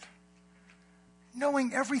all that,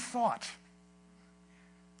 knowing every thoughts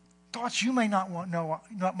you may not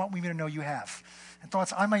want me to know you have, and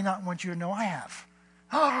thoughts I may not want you to know I have.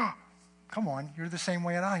 Come on, you're the same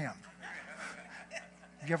way that I am.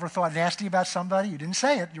 Have you ever thought nasty about somebody? You didn't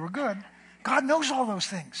say it, you were good. God knows all those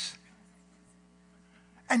things.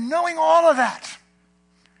 And knowing all of that,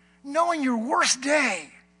 knowing your worst day,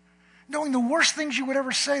 knowing the worst things you would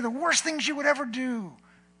ever say, the worst things you would ever do,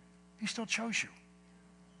 he still chose you.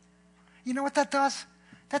 You know what that does?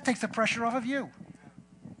 That takes the pressure off of you.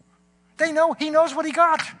 He knows what he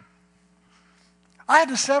got. I had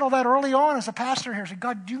to settle that early on as a pastor here. I said,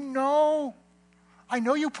 God, you know I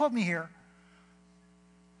know you put me here.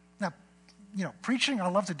 Now, preaching, I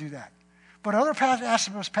love to do that. But other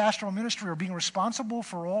aspects of pastoral ministry are being responsible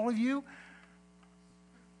for all of you.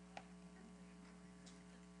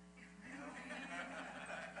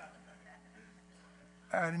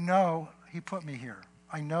 I know he put me here.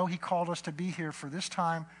 I know he called us to be here for this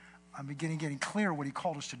time. I'm getting clear what he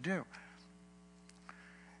called us to do.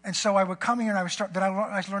 And so I would come here and I would start, but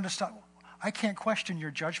I learned to stop. I can't question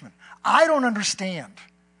your judgment. I don't understand,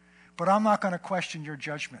 but I'm not going to question your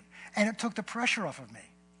judgment. And it took the pressure off of me.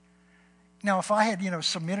 Now, if I had,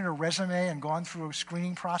 submitted a resume and gone through a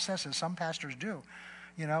screening process, as some pastors do,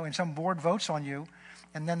 and some board votes on you,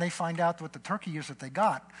 and then they find out what the turkey is that they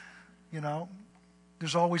got,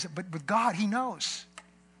 there's always, but with God, he knows.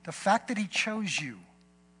 The fact that he chose you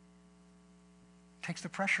takes the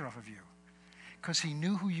pressure off of you because he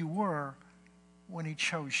knew who you were when he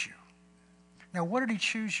chose you. Now, what did he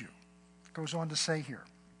choose you? It goes on to say here.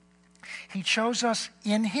 He chose us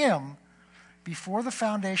in him before the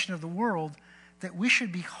foundation of the world that we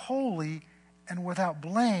should be holy and without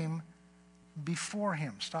blame before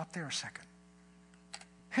him. Stop there a second.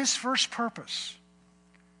 His first purpose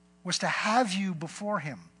was to have you before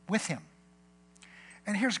him, with him.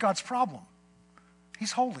 And here's God's problem.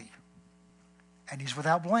 He's holy, and he's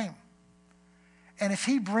without blame. And if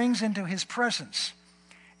he brings into his presence,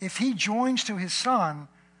 if he joins to his son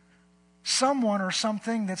someone or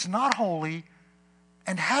something that's not holy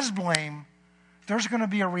and has blame, there's going to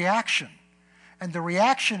be a reaction. And the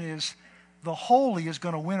reaction is the holy is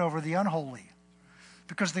going to win over the unholy.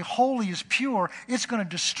 Because the holy is pure, it's going to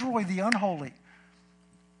destroy the unholy.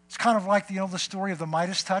 It's kind of like, the story of the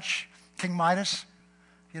Midas touch, King Midas,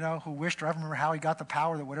 who wished, or I don't remember how he got the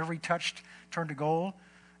power that whatever he touched turned to gold.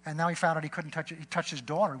 And now he found out he couldn't touch it. He touched his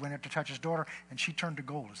daughter. He went up to touch his daughter, and she turned to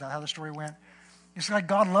gold. Is that how the story went? It's like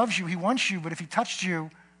God loves you. He wants you, but if he touched you,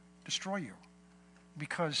 destroy you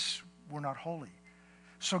because we're not holy.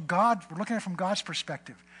 So God, we're looking at it from God's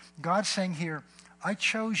perspective. God's saying here, I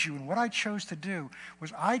chose you, and what I chose to do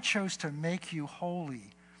was I chose to make you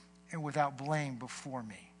holy and without blame before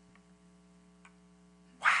me.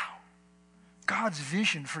 Wow. God's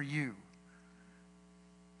vision for you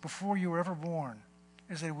before you were ever born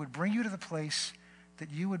is that it would bring you to the place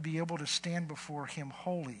that you would be able to stand before him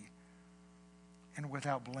holy and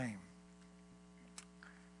without blame.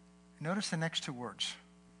 Notice the next two words.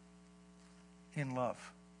 In love.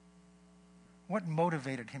 What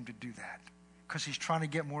motivated him to do that? Because he's trying to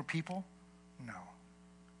get more people? No.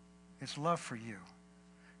 It's love for you.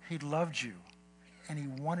 He loved you, and he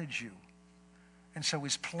wanted you. And so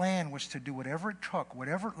his plan was to do whatever it took,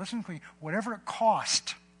 whatever it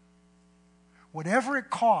cost,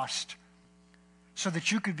 so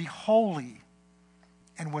that you could be holy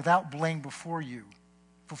and without blame before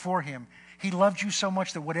him. He loved you so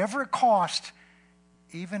much that whatever it cost,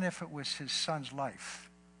 even if it was his son's life,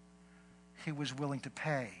 he was willing to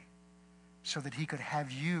pay so that he could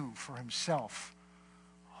have you for himself,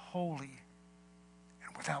 holy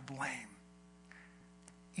and without blame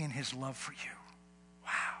in his love for you.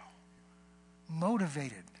 Wow.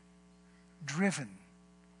 Motivated, driven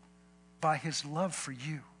by his love for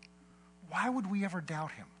you. Why would we ever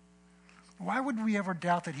doubt him? Why would we ever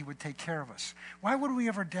doubt that he would take care of us? Why would we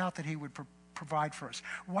ever doubt that he would provide for us?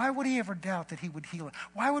 Why would he ever doubt that he would heal us?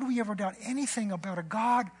 Why would we ever doubt anything about a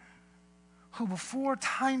God who before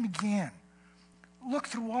time began looked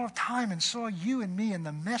through all of time and saw you and me and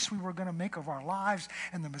the mess we were going to make of our lives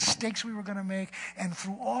and the mistakes we were going to make, and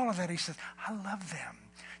through all of that he says, I love them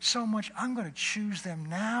so much, I'm going to choose them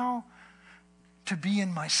now to be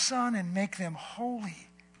in my son and make them holy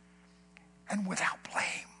and without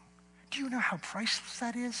blame. Do you know how priceless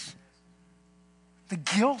that is? The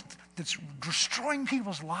guilt that's destroying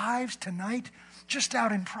people's lives tonight, just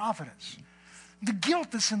out in Providence. The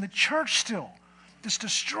guilt that's in the church still, that's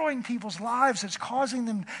destroying people's lives, that's causing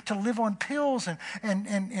them to live on pills and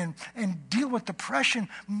deal with depression.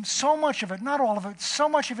 So much of it, not all of it, so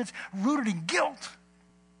much of it's rooted in guilt.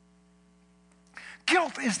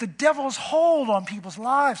 Guilt is the devil's hold on people's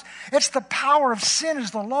lives. It's the power of sin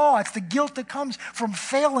is the law. It's the guilt that comes from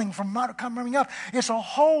failing, from not coming up. It's a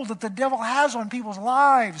hold that the devil has on people's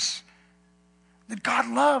lives that God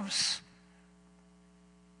loves.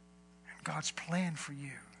 And God's plan for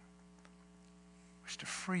you was to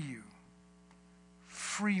free you,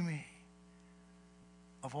 free me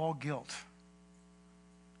of all guilt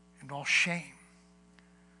and all shame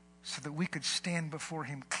so that we could stand before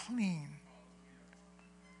him clean,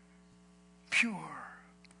 pure,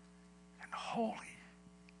 and holy.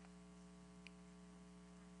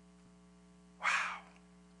 Wow.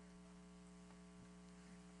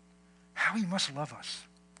 how he must love us.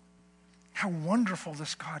 How wonderful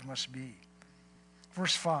this God must be.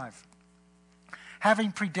 Verse 5.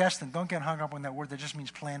 Having predestined, don't get hung up on that word, that just means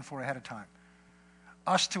planned for ahead of time.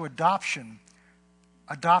 Us to adoption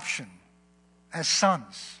as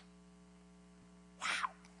sons. Wow.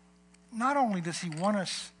 Not only does he want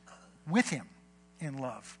us with him in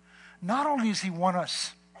love, not only does he want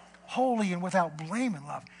us holy and without blame in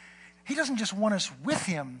love, he doesn't just want us with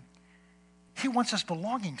him, he wants us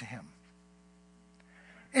belonging to him.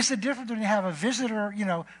 It's the difference when you have a visitor,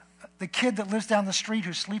 the kid that lives down the street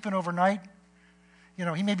who's sleeping overnight.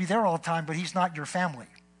 He may be there all the time, but he's not your family.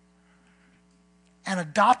 And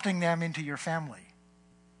adopting them into your family.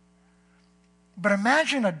 But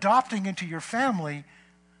imagine adopting into your family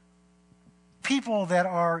people that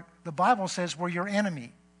are, the Bible says, were your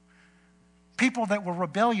enemy. People that were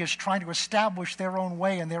rebellious, trying to establish their own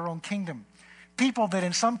way and their own kingdom. People that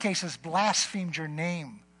in some cases blasphemed your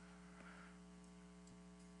name.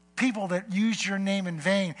 People that used your name in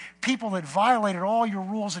vain. People that violated all your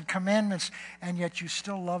rules and commandments, and yet you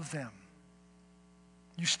still love them.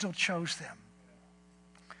 You still chose them.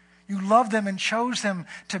 You loved them and chose them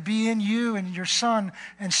to be in you and your Son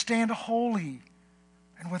and stand holy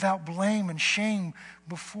and without blame and shame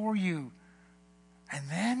before you. And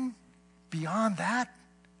then, beyond that,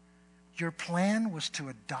 your plan was to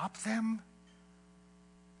adopt them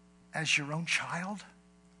as your own child.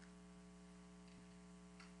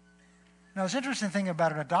 Now, the interesting thing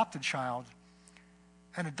about an adopted child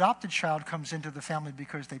comes into the family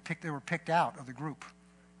because they were picked out of the group.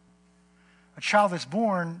 A child that's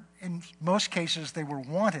born, in most cases, they were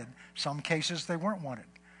wanted. Some cases, they weren't wanted.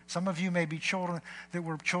 Some of you may be children that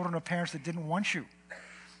were children of parents that didn't want you.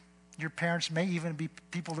 Your parents may even be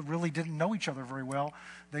people that really didn't know each other very well.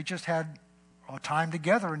 They just had a time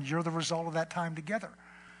together, and you're the result of that time together.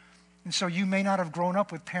 And so you may not have grown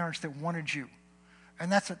up with parents that wanted you.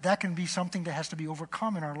 And that can be something that has to be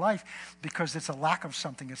overcome in our life because it's a lack of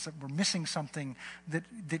something. It's that we're missing something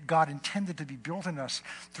that God intended to be built in us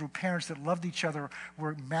through parents that loved each other,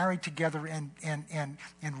 were married together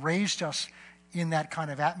and raised us in that kind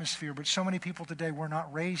of atmosphere. But so many people today were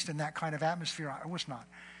not raised in that kind of atmosphere. I was not.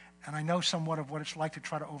 And I know somewhat of what it's like to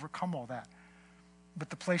try to overcome all that. But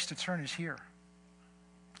the place to turn is here.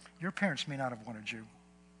 Your parents may not have wanted you.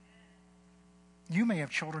 You may have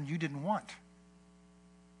children you didn't want.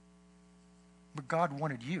 But God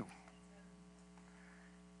wanted you.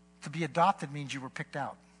 To be adopted means you were picked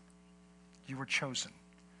out. You were chosen.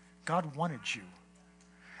 God wanted you.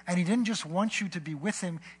 And he didn't just want you to be with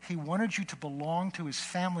him. He wanted you to belong to his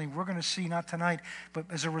family. We're going to see, not tonight, but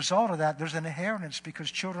as a result of that, there's an inheritance because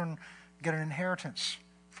children get an inheritance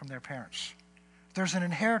from their parents. There's an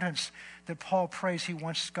inheritance that Paul prays he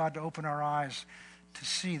wants God to open our eyes to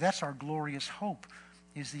see. That's our glorious hope,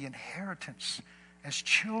 is the inheritance as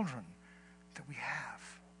children that we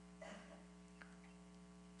have.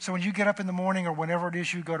 So when you get up in the morning or whenever it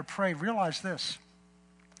is you go to pray, realize this.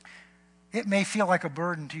 It may feel like a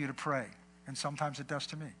burden to you to pray, and sometimes it does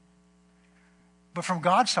to me. But from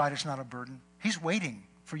God's side, it's not a burden. He's waiting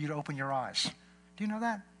for you to open your eyes. Do you know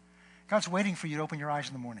that? God's waiting for you to open your eyes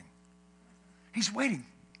in the morning. He's waiting.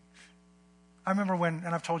 I remember when,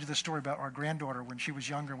 and I've told you this story about our granddaughter when she was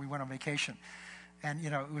younger, we went on vacation. And,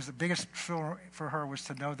 it was the biggest thrill for her was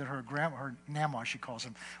to know that her Namaw, she calls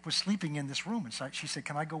him, was sleeping in this room. And so she said,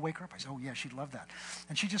 "Can I go wake her up?" I said, "Oh, yeah, she'd love that."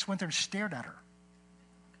 And she just went there and stared at her.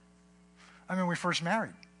 I mean, we were first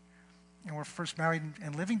married. And we're first married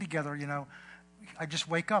and living together, I just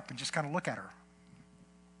wake up and just kind of look at her.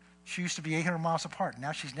 She used to be 800 miles apart.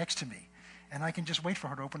 Now she's next to me. And I can just wait for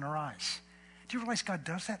her to open her eyes. Do you realize God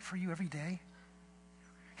does that for you every day?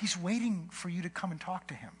 He's waiting for you to come and talk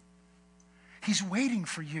to him. He's waiting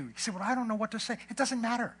for you. You say, "Well, I don't know what to say." It doesn't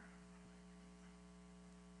matter.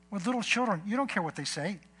 With little children, you don't care what they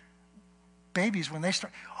say. Babies, when they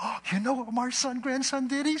start, "Oh, you know what my grandson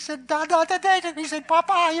did? He said, da, da, da, da, da." He said,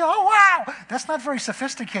 "Papa, oh, wow." That's not very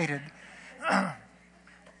sophisticated. And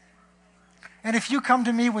if you come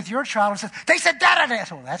to me with your child and says, "They said da, da, da,"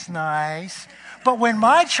 well, that's nice. But when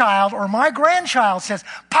my child or my grandchild says,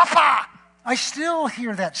 "Papa," I still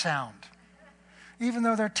hear that sound. Even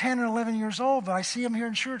though they're 10 or 11 years old, but I see them here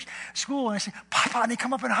in church, school, and I say, "Papa," and they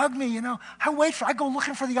come up and hug me, I go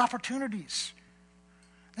looking for the opportunities.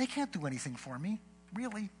 They can't do anything for me,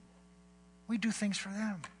 really. We do things for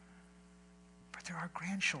them. But they're our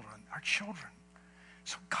grandchildren, our children.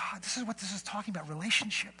 So God, this is what this is talking about,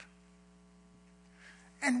 relationship.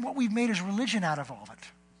 And what we've made is religion out of all of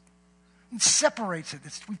it. It separates it.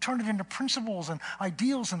 We've turned it into principles and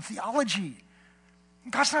ideals and theology.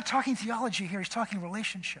 God's not talking theology here. He's talking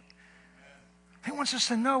relationship. He wants us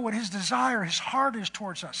to know what his desire, his heart is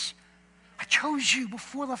towards us. I chose you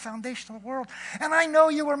before the foundation of the world. And I know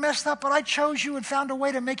you were messed up, but I chose you and found a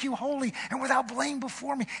way to make you holy and without blame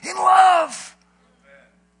before me. In love.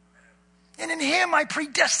 And in him I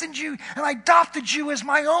predestined you and I adopted you as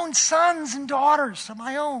my own sons and daughters of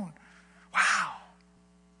my own. Wow.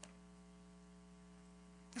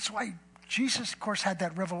 That's why Jesus, of course, had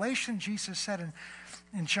that revelation. Jesus said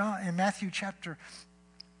in Matthew chapter,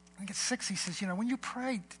 I think it's 6, he says, when you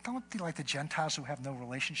pray, don't be like the Gentiles who have no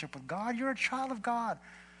relationship with God. You're a child of God.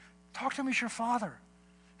 Talk to him as your Father.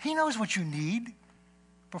 He knows what you need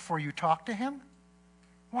before you talk to him.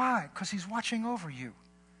 Why? Because he's watching over you.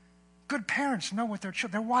 Good parents know what their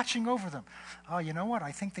children, they're watching over them. Oh, you know what?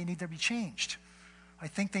 I think they need to be changed. I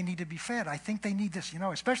think they need to be fed. I think they need this,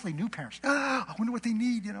 especially new parents. I wonder what they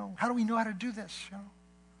need, How do we know how to do this,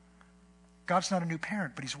 God's not a new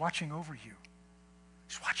parent, but he's watching over you.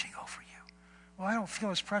 He's watching over you. Well, I don't feel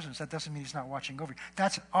his presence. That doesn't mean he's not watching over you.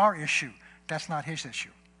 That's our issue. That's not his issue.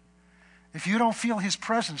 If you don't feel his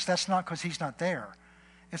presence, that's not because he's not there.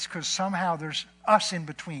 It's because somehow there's us in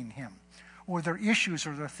between him. Or there are issues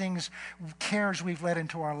or there are things, cares we've let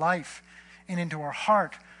into our life and into our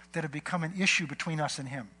heart that have become an issue between us and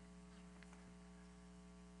him.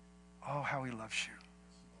 Oh, how he loves you.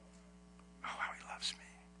 Oh, how he loves me.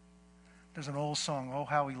 There's an old song, oh,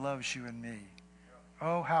 how he loves you and me.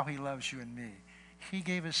 Oh, how he loves you and me. He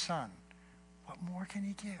gave his son. What more can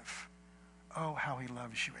he give? Oh, how he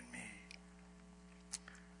loves you and me.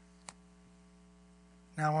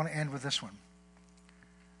 Now I want to end with this one.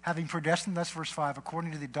 Having predestined, that's verse 5,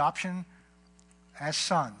 according to the adoption as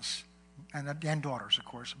sons and daughters, of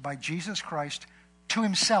course, by Jesus Christ to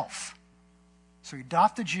himself. So he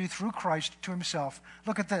adopted you through Christ to himself.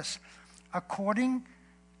 Look at this. According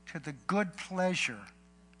to the good pleasure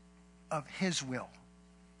of his will.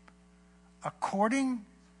 According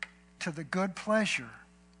to the good pleasure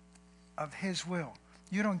of his will.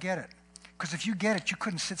 You don't get it. Because if you get it, you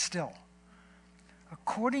couldn't sit still.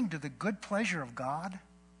 According to the good pleasure of God,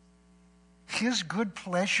 his good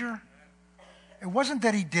pleasure, it wasn't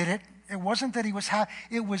that he did it. It wasn't that he was happy.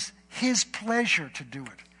 It was his pleasure to do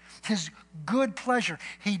it. His good pleasure.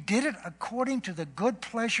 He did it according to the good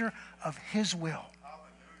pleasure of his will.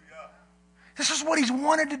 Hallelujah. This is what he's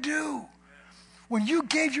wanted to do. When you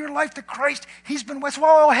gave your life to Christ, he's been, that's why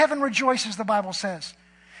all heaven rejoices, the Bible says.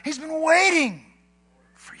 He's been waiting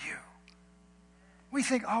for you. We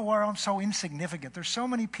think, oh, well, I'm so insignificant. There's so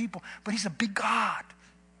many people, but he's a big God.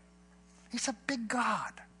 He's a big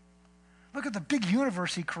God. Look at the big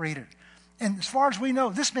universe he created. And as far as we know,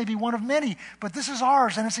 this may be one of many, but this is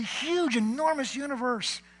ours, and it's a huge, enormous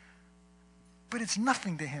universe. But it's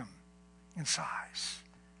nothing to him in size.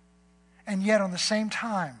 And yet, on the same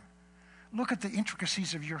time, look at the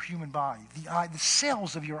intricacies of your human body, the eye, the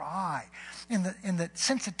cells of your eye, in the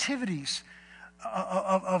sensitivities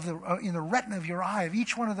in the retina of your eye, of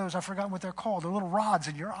each one of those. I've forgotten what they're called. The little rods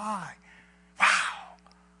in your eye. Wow,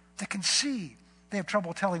 they can see. They have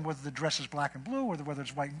trouble telling whether the dress is black and blue or whether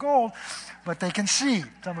it's white and gold, but they can see.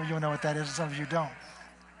 Some of you know what that is, and some of you don't.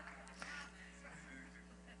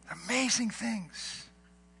 Amazing things.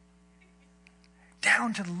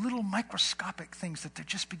 Down to the little microscopic things that they're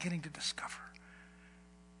just beginning to discover.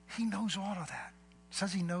 He knows all of that.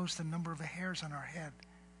 Says he knows the number of the hairs on our head.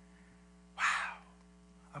 Wow.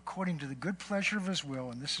 According to the good pleasure of his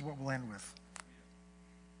will, and this is what we'll end with.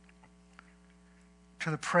 To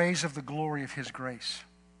the praise of the glory of his grace.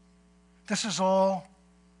 This is all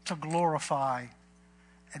to glorify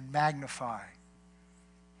and magnify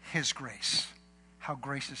his grace. How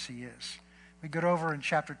gracious he is. We get over in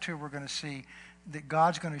chapter 2, we're going to see that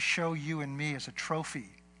God's going to show you and me as a trophy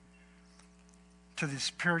to the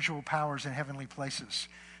spiritual powers in heavenly places,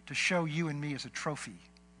 to show you and me as a trophy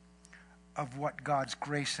of what God's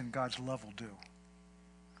grace and God's love will do.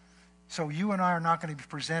 So you and I are not going to be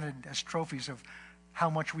presented as trophies of how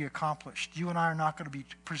much we accomplished. You and I are not going to be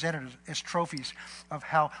presented as trophies of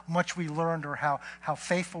how much we learned or how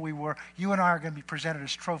faithful we were. You and I are going to be presented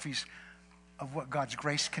as trophies of what God's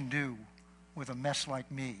grace can do with a mess like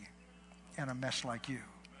me and a mess like you.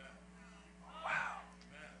 Wow.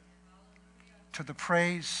 To the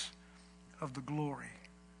praise of the glory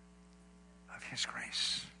of his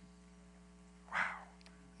grace. Wow.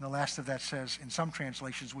 And the last of that says, in some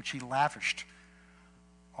translations, which he lavished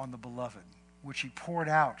on the beloved, which he poured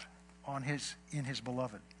out in his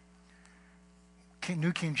beloved.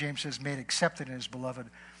 New King James says made accepted in his beloved,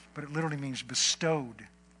 but it literally means bestowed,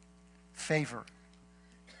 favor.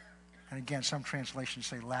 And again, some translations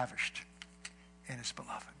say lavished in his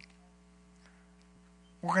beloved.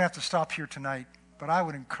 We're going to have to stop here tonight, but I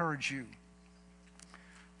would encourage you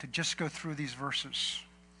to just go through these verses,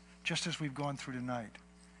 just as we've gone through tonight,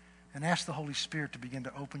 and ask the Holy Spirit to begin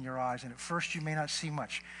to open your eyes. And at first you may not see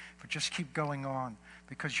much, but just keep going on,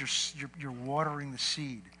 because you're watering the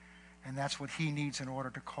seed, and that's what he needs in order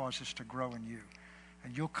to cause this to grow in you.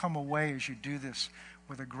 And you'll come away as you do this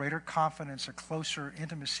with a greater confidence, a closer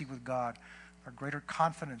intimacy with God, a greater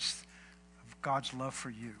confidence of God's love for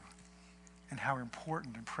you and how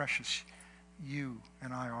important and precious you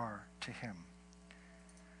and I are to him.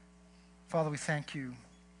 Father, we thank you.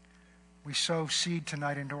 We sow seed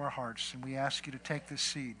tonight into our hearts, and we ask you to take this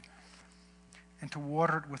seed and to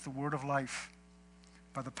water it with the word of life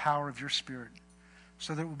by the power of your Spirit,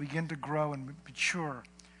 so that it will begin to grow and mature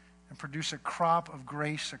and produce a crop of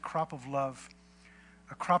grace, a crop of love,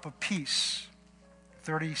 a crop of peace,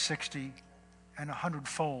 30, 60, and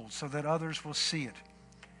 100-fold, so that others will see it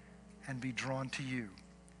and be drawn to you.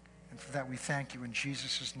 And for that we thank you in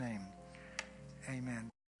Jesus' name. Amen.